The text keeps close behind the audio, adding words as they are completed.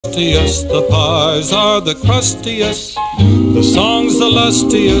dustiest, the pies are the crustiest, the songs the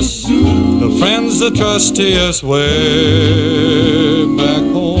lustiest, the friends the trustiest. Way back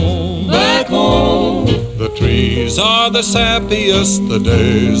home, back home. The trees are the sappiest, the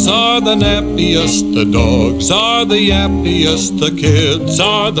days are the nappiest, the dogs are the yappiest, the kids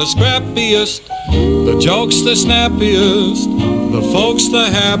are the scrappiest, the jokes the snappiest, the folks the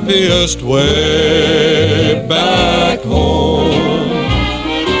happiest. Way back home.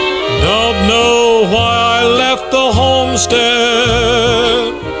 Don't know why I left the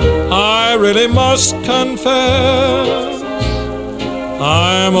homestead, I really must confess.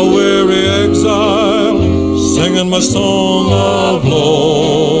 I'm a weary exile, singing my song of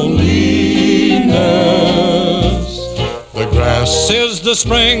loneliness. The grass is the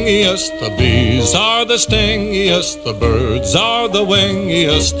springiest, the bees are the stingiest, the birds are the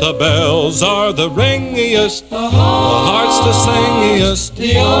wingiest, the bells are the ringiest, the heart's the singiest,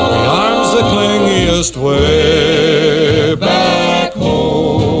 the arms the clingiest. Way back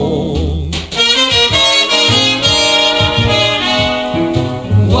home.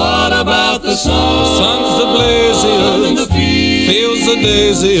 What about the sun? The sun's the blaziest, and the fields the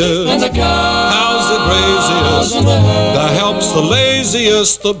daisiest, and the cows the graziest, and the the help's the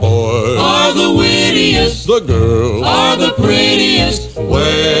laziest, the boys are the wittiest, the girls are the prettiest.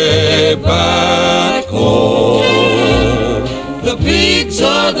 Way back home. The pigs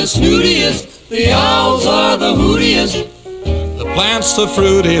are the snootiest, the owls are the hootiest, The plants the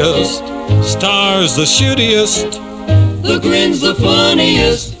fruitiest, stars the shootiest, the grin's the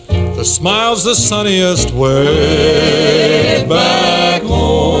funniest, the smile's the sunniest. Way back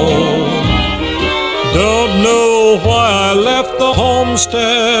home. Don't know why I left the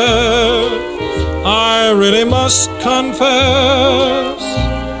homestead, I really must confess.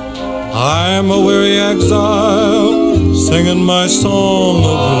 I'm a weary exile, singing my song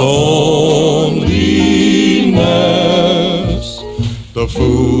of loneliness. The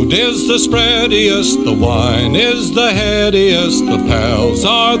food is the spreadiest, the wine is the headiest, the pals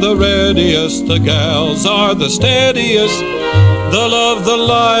are the readiest, the gals are the steadiest, the love the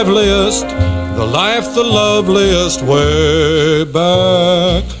liveliest, the life the loveliest. Way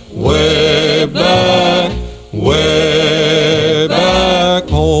back, way back, way back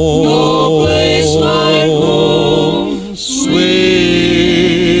home. no place like home,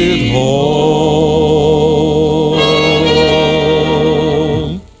 Sweet home.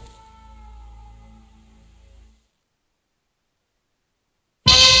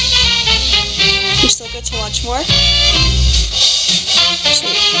 You still get to watch more?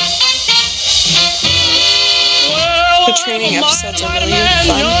 Sweet. The training episodes are really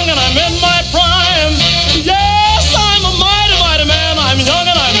fun. Young and I'm in my prime. Yes, I'm a mighty, mighty man. I'm young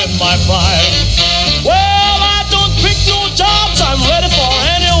and I'm in my prime. Well, I don't pick no jobs. I'm ready for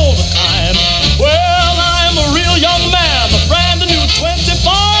any old kind. Well, I'm a real young man, a brand new 25.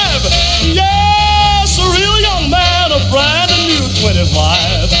 Yes, a real young man, a brand new 25.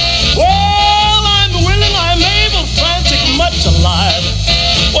 Well, I'm willing, I'm able, frantic, much alive.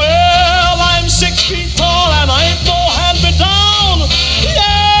 Well, I'm 6 feet tall and I ain't no hand-me-down.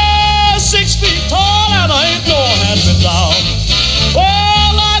 Yeah, 6 feet tall and I ain't no hand-me-down.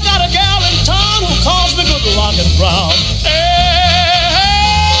 Well, I got a gal in town who calls me Good Rockin' Brown.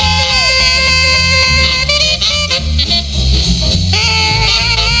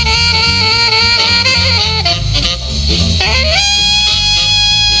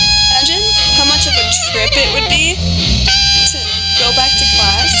 Imagine how much of a trip it would be to go back to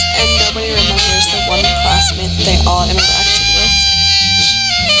class and nobody remembers the one classmate that they all interacted with.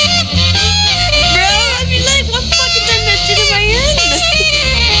 Bro, I'd be like, what fucking dimension am I in?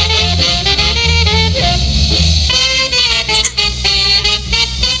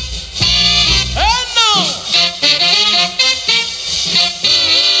 And now,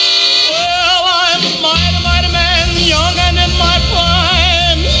 well, I'm a mighty, mighty man, young and in my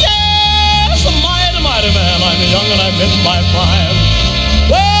prime. Yes, a mighty, mighty man, I'm young and I'm in my prime.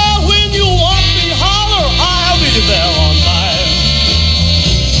 Well, when you want me, holler, I'll be there on time.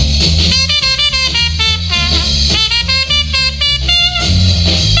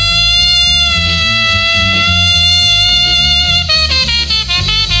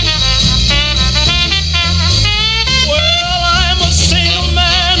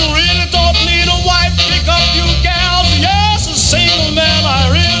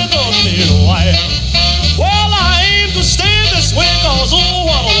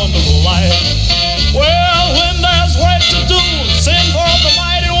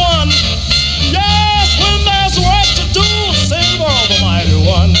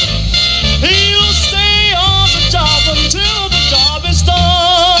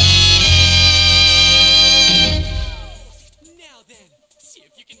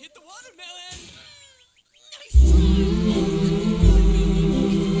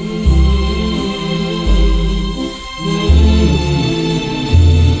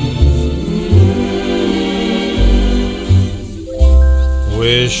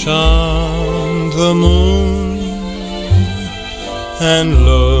 Wish on the moon and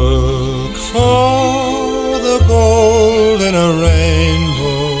look for the gold in a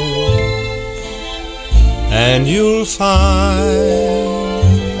rainbow, and you'll find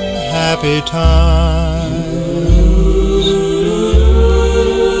happy times.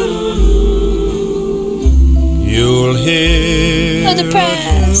 You'll hear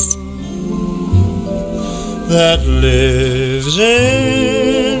depressed that lives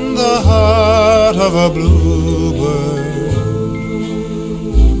in the heart of a bluebird,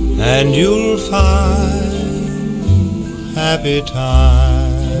 and you'll find happy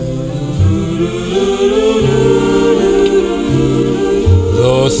times.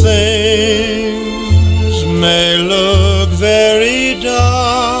 Though things may look very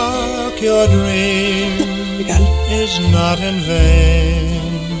dark, your dream is not in vain.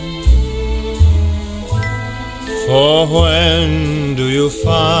 For when do you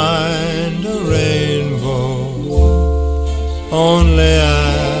find a rainbow? Only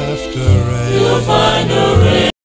after rain. You'll find a